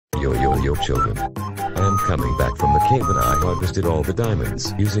Yo children. I am coming back from the cave and I harvested all the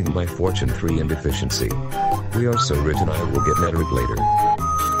diamonds using my fortune 3 and efficiency. We are so rich and I will get netherite later.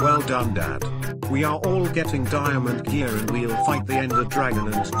 Well done, Dad. We are all getting diamond gear and we'll fight the ender dragon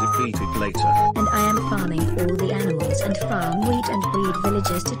and defeat it later. And I am farming all the animals and farm wheat and breed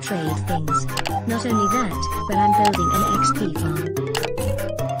villagers to trade things. Not only that, but I'm building an XP farm.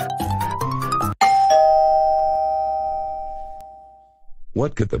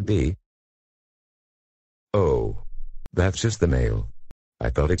 What could that be? Oh. That's just the mail. I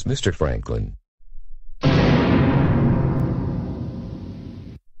thought it's Mr. Franklin.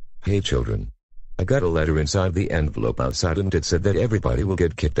 Hey children. I got a letter inside the envelope outside and it said that everybody will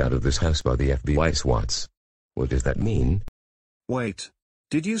get kicked out of this house by the FBI SWATs. What does that mean? Wait.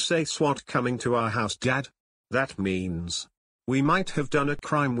 Did you say SWAT coming to our house, Dad? That means we might have done a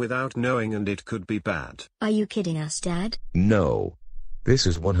crime without knowing and it could be bad. Are you kidding us, Dad? No. This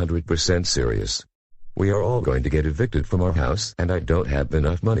is 100% serious. We are all going to get evicted from our house and I don't have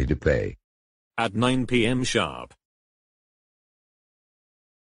enough money to pay. At 9 p.m. sharp.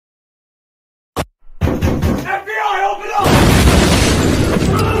 FBI, open up!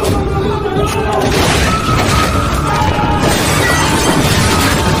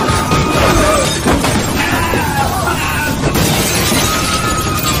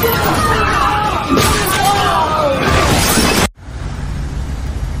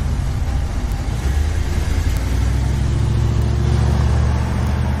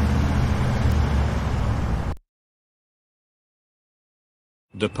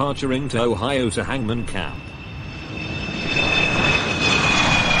 Departuring to Ohio to Hangman camp.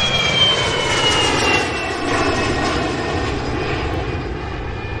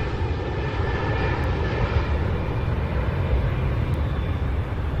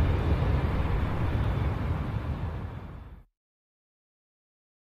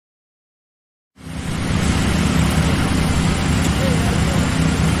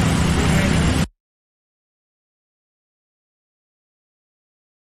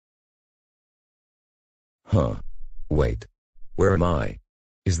 Huh. Wait. Where am I?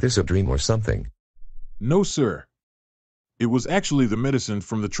 Is this a dream or something? No, sir. It was actually the medicine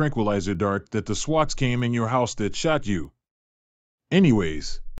from the tranquilizer dart that the SWATs came in your house that shot you.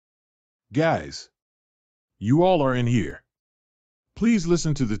 Anyways. Guys. You all are in here. Please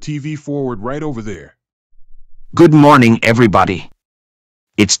listen to the TV forward right over there. Good morning, everybody.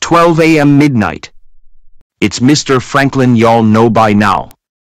 It's 12 a.m. midnight. It's Mr. Franklin, y'all know by now.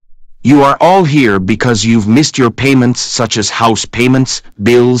 You are all here because you've missed your payments such as house payments,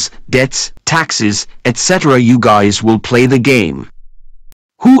 bills, debts, taxes, etc. You guys will play the game.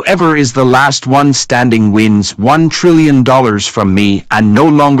 Whoever is the last one standing wins $1 trillion from me and no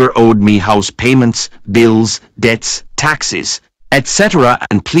longer owed me house payments, bills, debts, taxes, etc.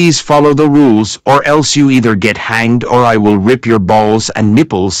 And please follow the rules or else you either get hanged or I will rip your balls and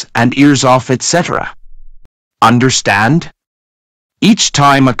nipples and ears off, etc. Understand? Each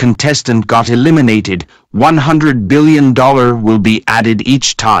time a contestant got eliminated, $100 billion will be added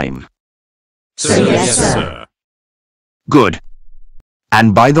each time. Sir, yes, sir. Good.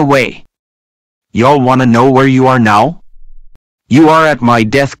 And by the way, y'all wanna know where you are now? You are at my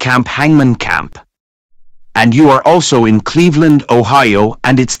death camp, Hangman camp. And you are also in Cleveland, Ohio,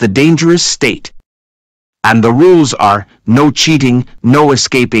 and it's the dangerous state. And the rules are, no cheating, no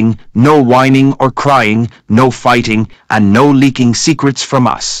escaping, no whining or crying, no fighting, and no leaking secrets from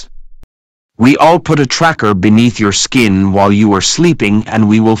us. We all put a tracker beneath your skin while you are sleeping and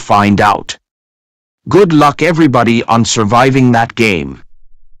we will find out. Good luck everybody on surviving that game.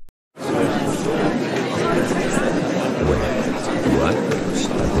 Wait. What? I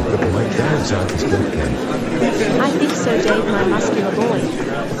think the white guys out is dead camp. I think so, Dave, my muscular boy.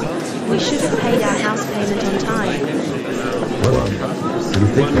 We should have paid our house payment on time. Well, we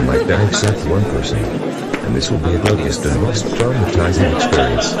think we might die except one person. And this will be the bloodiest and most traumatizing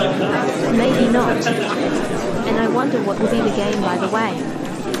experience. Maybe not. And I wonder what will be the game, by the way.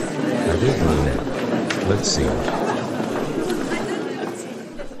 I didn't mean that. Let's see.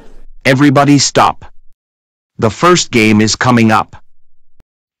 Everybody stop. The first game is coming up.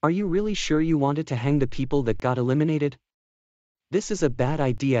 Are you really sure you wanted to hang the people that got eliminated? This is a bad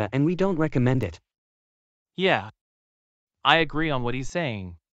idea and we don't recommend it. Yeah. I agree on what he's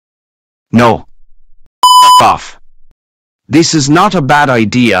saying. No. F off. This is not a bad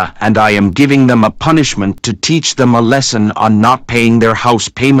idea and I am giving them a punishment to teach them a lesson on not paying their house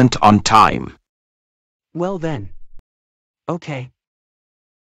payment on time. Well then. Okay.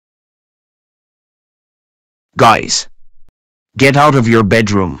 Guys. Get out of your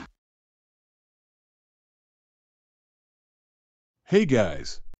bedroom. Hey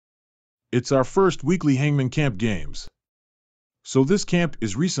guys. It's our first weekly Hangman Camp games. So this camp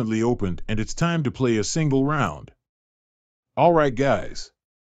is recently opened and it's time to play a single round. Alright guys.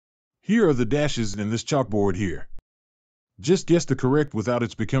 Here are the dashes in this chalkboard here. Just guess the correct without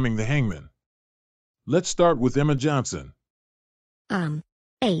its becoming the hangman. Let's start with Emma Johnson.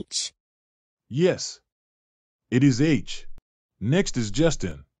 H. Yes. It is H. Next is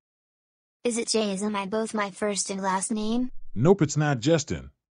Justin. Is it J as am I both my first and last name? Nope, it's not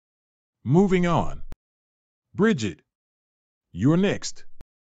Justin. Moving on. Bridget. You're next.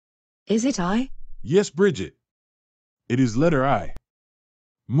 Is it I? Yes, Bridget. It is letter I.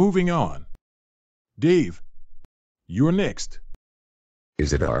 Moving on. Dave. You're next.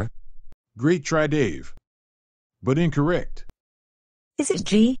 Is it R? Great try, Dave. But incorrect. Is it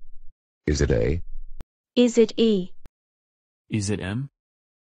G? Is it A? Is it E? Is it M?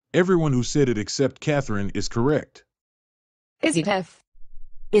 Everyone who said it except Catherine is correct. Is it F?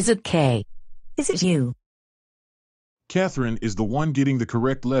 Is it K? Is it U? Catherine is the one getting the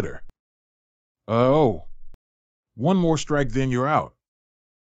correct letter. Oh. One more strike, then you're out.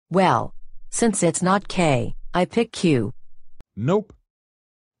 Well, since it's not K, I pick Q. Nope.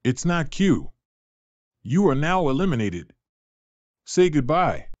 It's not Q. You are now eliminated. Say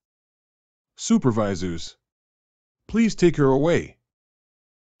goodbye. Supervisors. Please take her away.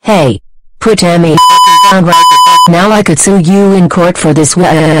 Hey, put Emmy down right the fuck now. I could sue you in court for this. I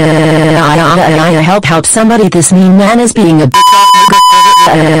help somebody. This mean man is being a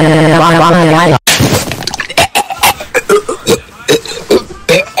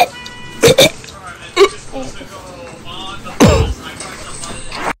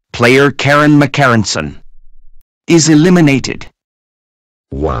Player Karen McCarronson is eliminated.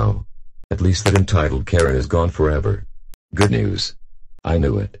 Wow. At least that entitled Karen is gone forever. Good news. I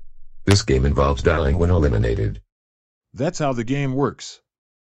knew it. This game involves dying when eliminated. That's how the game works.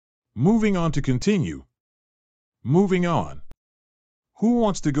 Moving on to continue. Moving on. Who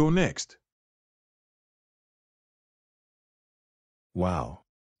wants to go next? Wow.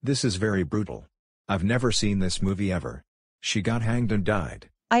 This is very brutal. I've never seen this movie ever. She got hanged and died.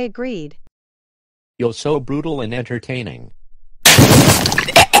 I agreed. You're so brutal and entertaining.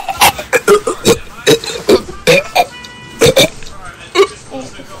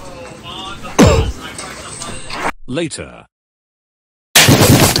 Later.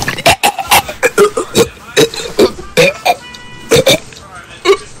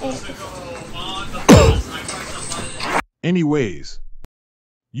 Anyways,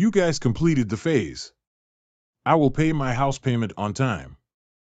 you guys completed the phase. I will pay my house payment on time.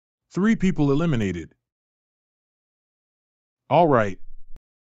 3 people eliminated. Alright.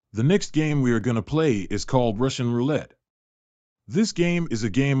 The next game we are gonna play is called Russian Roulette. This game is a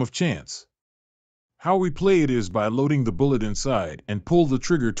game of chance. How we play it is by loading the bullet inside and pull the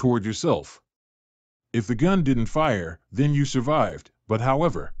trigger toward yourself. If the gun didn't fire, then you survived, but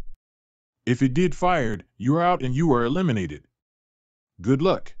however, if it did fired, you're out and you are eliminated. Good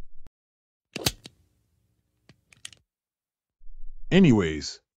luck.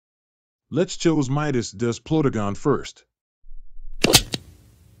 Anyways, let's choose Midas does Plotagon first.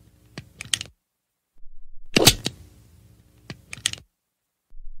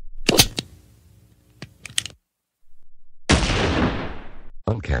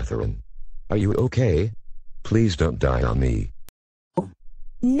 Catherine. Are you okay? Please don't die on me.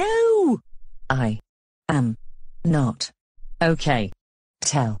 No! I am not okay.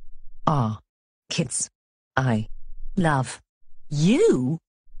 Tell our kids I love you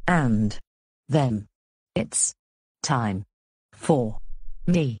and them. It's time for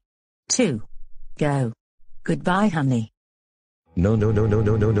me to go. Goodbye, honey. No.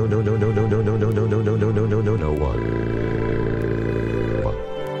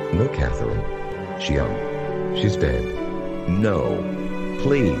 No, Catherine. She's dead. No.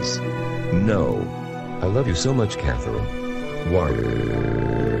 Please. No. I love you so much, Catherine.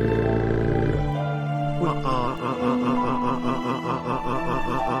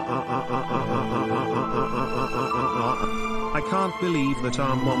 I can't believe that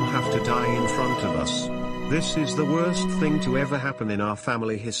our mom have to die in front of us. This is the worst thing to ever happen in our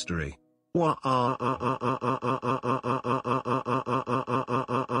family history.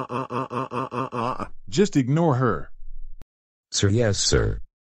 Just ignore her. Sir, yes, sir.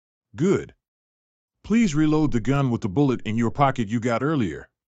 Good. Please reload the gun with the bullet in your pocket you got earlier.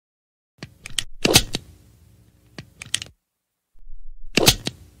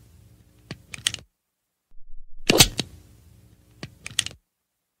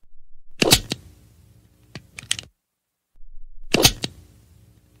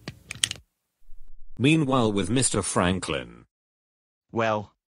 Meanwhile with Mr. Franklin.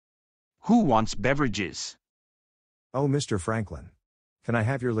 Well, Who wants beverages? Oh, Mr. Franklin. Can I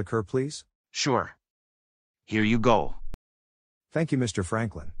have your liqueur, please? Sure. Here you go. Thank you, Mr.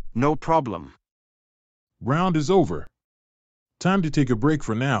 Franklin. No problem. Round is over. Time to take a break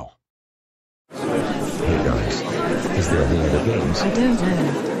for now. Hey guys. Is there any other games? I don't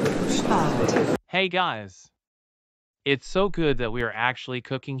know. Start. Hey guys. It's so good that we are actually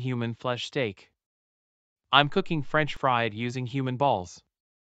cooking human flesh steak. I'm cooking French fried using human balls.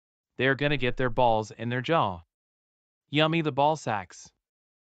 They're gonna get their balls in their jaw. Yummy the ball sacks.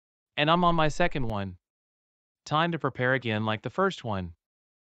 And I'm on my second one. Time to prepare again like the first one.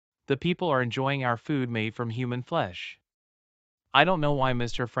 The people are enjoying our food made from human flesh. I don't know why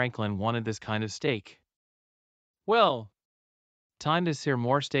Mr. Franklin wanted this kind of steak. Well, time to sear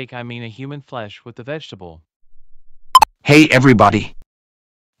more steak, I mean a human flesh with the vegetable. Hey everybody.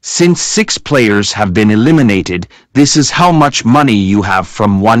 Since 6 players have been eliminated, this is how much money you have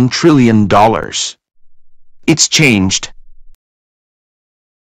from $1 trillion. It's changed.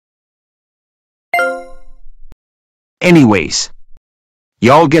 Anyways,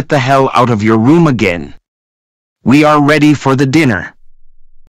 y'all get the hell out of your room again. We are ready for the dinner.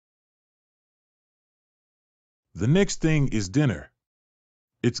 The next thing is dinner.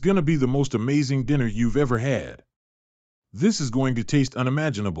 It's gonna be the most amazing dinner you've ever had. This is going to taste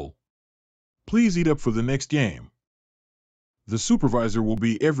unimaginable. Please eat up for the next game. The supervisor will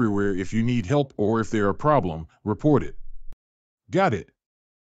be everywhere if you need help or if there are a problem, report it. Got it?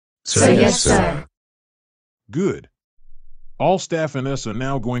 Sir, yes, sir. Good. All staff and us are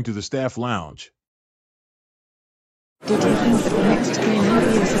now going to the staff lounge. Did you think that the next game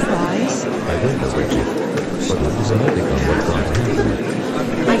would be a surprise? I don't know, Bridget. But what does a medic on what got happened?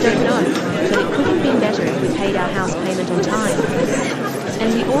 I don't know, but it could have been better if we paid our house payment on time.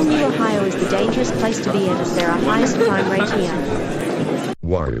 And we all knew Ohio is the dangerous place to be in as there are highest crime rate here.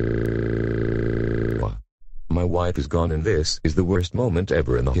 My wife is gone and this is the worst moment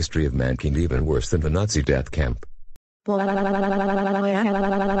ever in the history of mankind, even worse than the Nazi death camp. I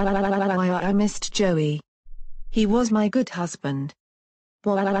missed Joey. He was my good husband.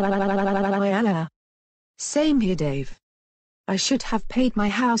 Same here, Dave. I should have paid my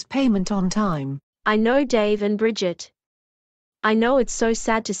house payment on time. I know, Dave and Bridget. I know it's so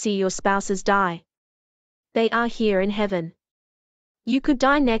sad to see your spouses die. They are here in heaven. You could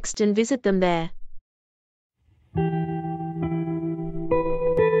die next and visit them there.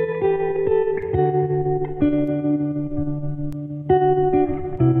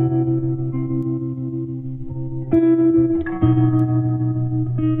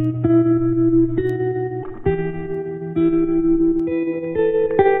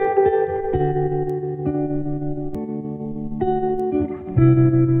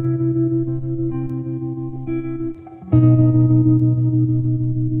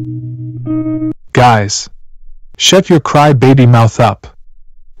 Guys, shut your cry baby mouth up.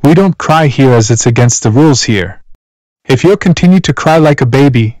 We don't cry here as it's against the rules here. If you continue to cry like a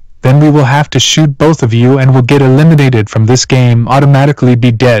baby, then we will have to shoot both of you and will get eliminated from this game, automatically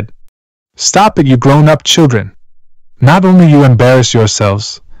be dead. Stop it, you grown-up children. Not only you embarrass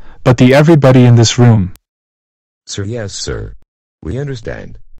yourselves, but the everybody in this room. Sir, yes, sir. We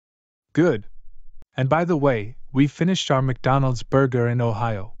understand. Good. And by the way, we finished our McDonald's burger in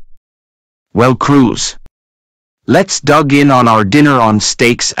Ohio. Well, crews, let's dug in on our dinner on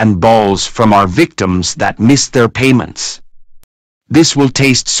steaks and balls from our victims that missed their payments. This will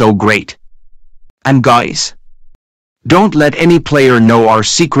taste so great. And guys, don't let any player know our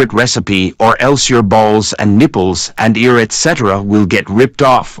secret recipe or else your balls and nipples and ear etc. will get ripped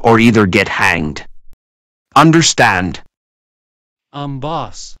off or either get hanged. Understand?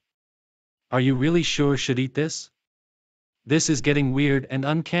 Boss. Are you really sure should eat this? This is getting weird and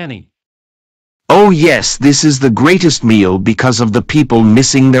uncanny. Oh yes, this is the greatest meal because of the people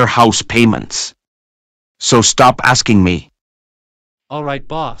missing their house payments. So stop asking me. Alright,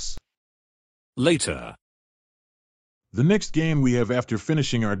 boss. Later. The next game we have after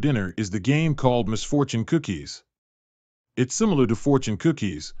finishing our dinner is the game called Misfortune Cookies. It's similar to Fortune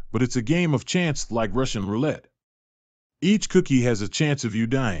Cookies, but it's a game of chance like Russian roulette. Each cookie has a chance of you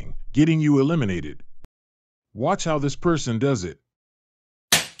dying, getting you eliminated. Watch how this person does it.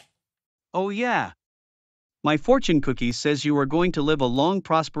 Oh yeah. My fortune cookie says you are going to live a long,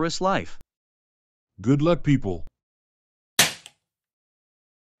 prosperous life. Good luck, people.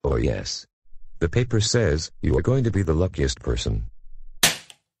 Oh yes. The paper says you are going to be the luckiest person.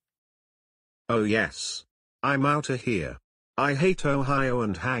 Oh yes. I'm outta here. I hate Ohio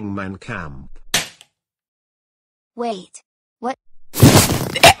and Hangman camp. Wait. What?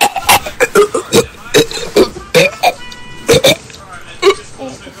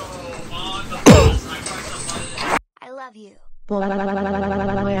 I love you. No, no, no, no, no, no,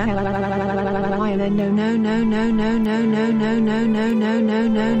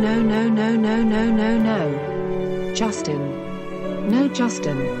 no, no, no, no. Justin. No,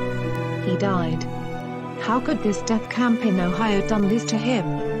 Justin. He died. How could this death camp in Ohio done this to him?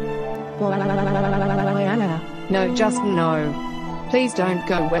 No, Justin, no. Please don't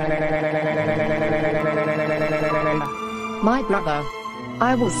go. My brother.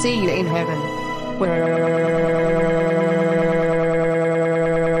 I will see you in heaven.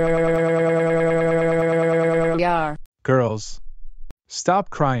 Yeah. Girls. Stop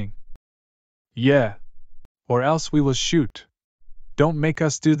crying. Yeah. Or else we will shoot. Don't make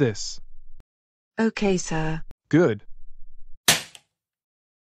us do this. Okay, sir. Good.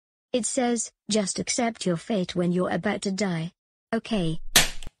 It says, just accept your fate when you're about to die. Okay.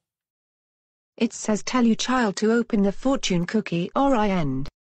 It says tell your child to open the fortune cookie or I end.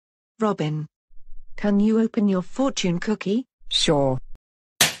 Robin. Can you open your fortune cookie? Sure.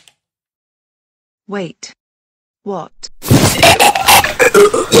 Wait. What?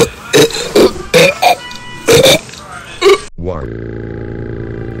 What?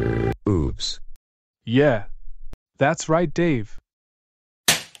 Oops. Yeah. That's right, Dave.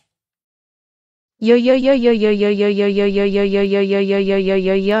 Yo yo yo yo yo yo yo yo yo yo yo yo yo yo yo yo yo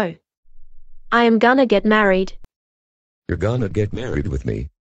yo yo. I am gonna get married. You're gonna get married with me.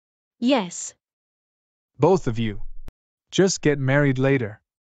 Yes. Both of you. Just get married later.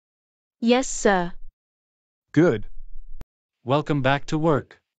 Yes, sir. Good. Welcome back to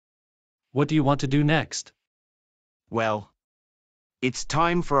work. What do you want to do next? Well, it's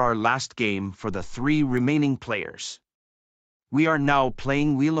time for our last game for the 3 remaining players. We are now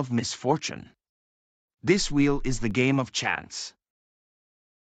playing Wheel of Misfortune. This wheel is the game of chance.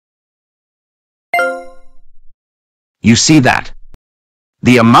 You see that?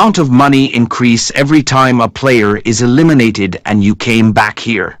 The amount of money increase every time a player is eliminated and you came back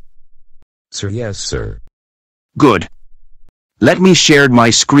here. Sir, yes, sir. Good. Let me share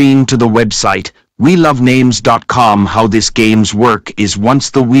my screen to the website, welovenames.com. How this game's work is once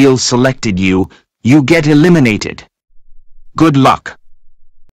the wheel selected you, you get eliminated. Good luck.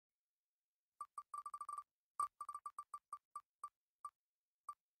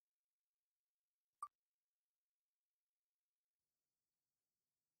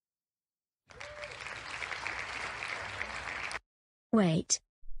 Wait.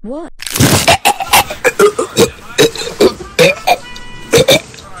 What?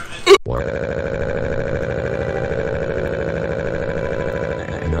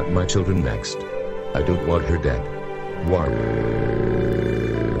 Not my children next. I don't want her dead.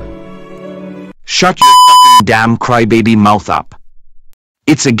 Shut your fucking damn crybaby mouth up.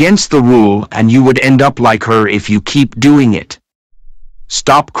 It's against the rule and you would end up like her if you keep doing it.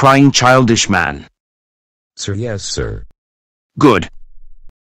 Stop crying, childish man. Sir, yes, sir. Good.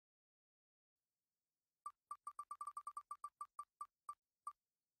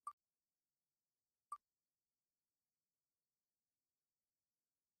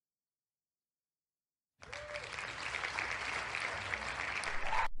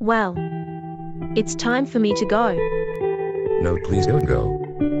 Well, it's time for me to go. No, please don't go.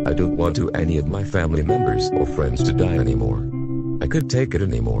 I don't want to any of my family members or friends to die anymore. I could take it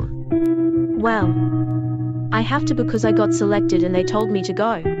anymore. Well, I have to because I got selected and they told me to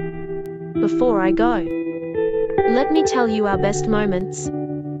go. Before I go, let me tell you our best moments.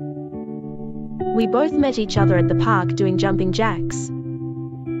 We both met each other at the park doing jumping jacks.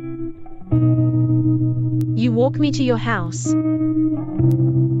 You walk me to your house.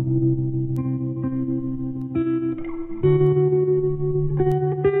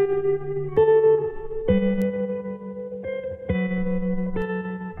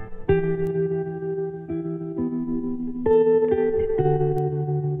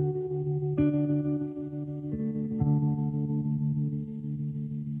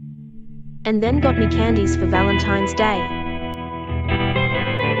 And then got me candies for Valentine's Day.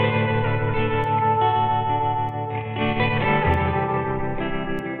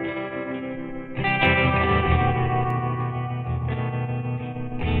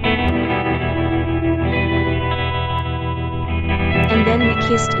 And then we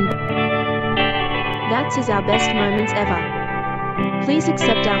kissed and that's is our best moments ever. Please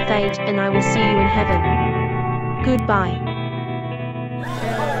accept our fate and I will see you in heaven. Goodbye.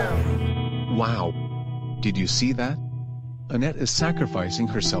 Wow. Did you see that? Annette is sacrificing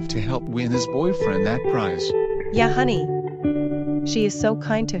herself to help win his boyfriend that prize. Yeah, honey. She is so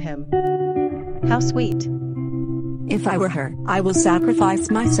kind to him. How sweet. If I were her, I will sacrifice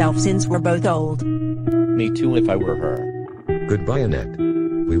myself since we're both old. Me too if I were her. Goodbye, Annette.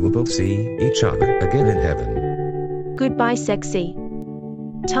 We will both see each other again in heaven. Goodbye, sexy.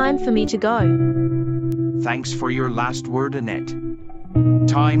 Time for me to go. Thanks for your last word, Annette.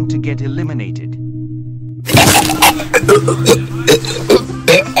 Time to get eliminated.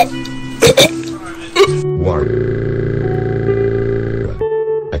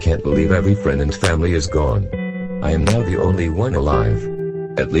 I can't believe every friend and family is gone. I am now the only one alive.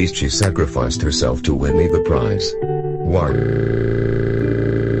 At least she sacrificed herself to win me the prize.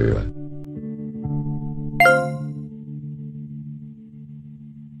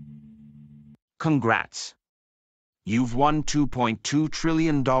 Congrats. You've won $2.2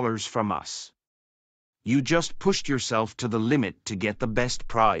 trillion from us. You just pushed yourself to the limit to get the best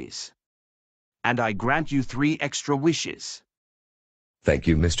prize. And I grant you 3 extra wishes. Thank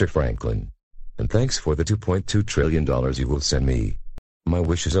you, Mr. Franklin. And thanks for the $2.2 trillion you will send me. My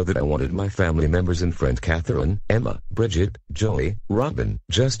wishes are that I wanted my family members and friend Catherine, Emma, Bridget, Joey, Robin,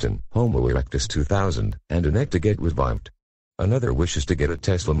 Justin, Homo erectus 2000, and Annette to get revived. Another wish is to get a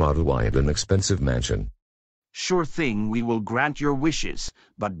Tesla Model Y and an expensive mansion. Sure thing, we will grant your wishes,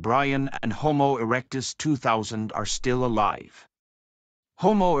 but Brian and Homo erectus 2000 are still alive.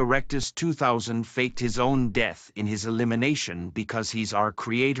 Homo erectus 2000 faked his own death in his elimination because he's our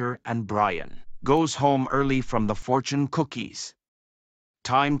creator, and Brian goes home early from the fortune cookies.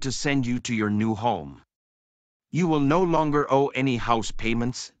 Time to send you to your new home. You will no longer owe any house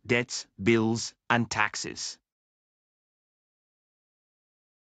payments, debts, bills, and taxes.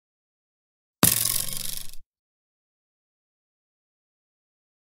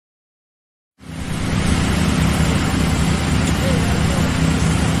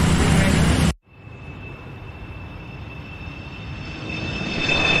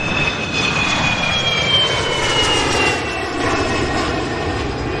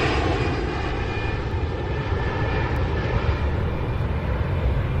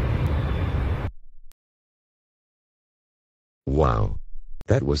 Wow.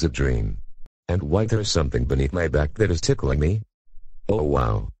 That was a dream. And why there's something beneath my back that is tickling me? Oh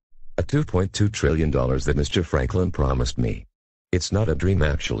wow. A $2.2 trillion that Mr. Franklin promised me. It's not a dream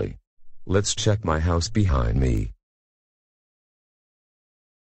actually. Let's check my house behind me.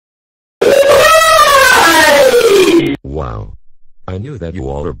 Wow. I knew that you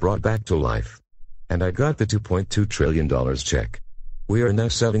all are brought back to life. And I got the $2.2 trillion check. We are now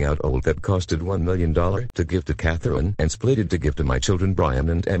selling out old that costed $1 million to give to Catherine and split it to give to my children Brian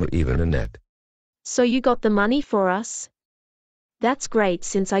and Emma, even Annette. So you got the money for us? That's great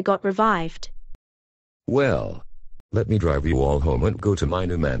since I got revived. Well, let me drive you all home and go to my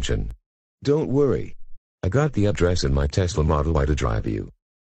new mansion. Don't worry. I got the address in my Tesla Model Y to drive you.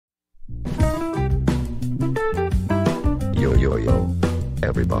 Yo,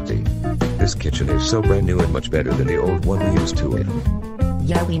 everybody. This kitchen is so brand new and much better than the old one we used to in.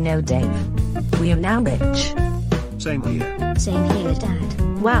 Yeah, we know, Dave. We are now rich. Same here. Same here,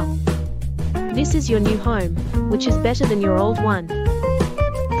 Dad. Wow. This is your new home, which is better than your old one.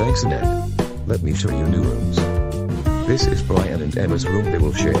 Thanks, Annette. Let me show you new rooms. This is Brian and Emma's room they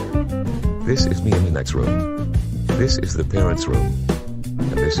will share. This is me and Annette's room. This is the parents' room.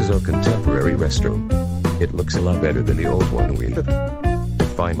 And this is our contemporary restroom. It looks a lot better than the old one we had.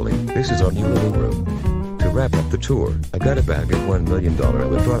 Finally, this is our new living room. To wrap up the tour, I got a bag of $1 million I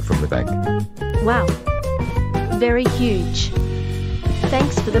would draw from the bank. Wow. Very huge.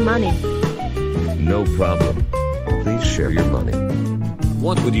 Thanks for the money. No problem. Please share your money.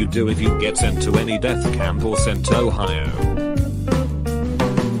 What would you do if you get sent to any death camp or sent to Ohio?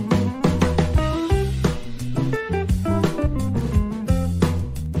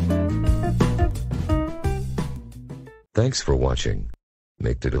 Thanks for watching.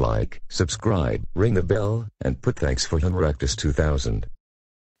 Make it a like, subscribe, ring the bell, and put thanks for Homo erectus 2000.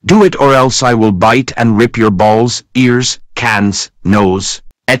 Do it or else I will bite and rip your balls, ears, cans, nose,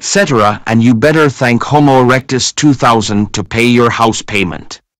 etc. And you better thank Homo erectus 2000 to pay your house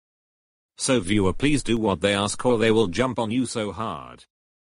payment. So viewer, please do what they ask or they will jump on you so hard.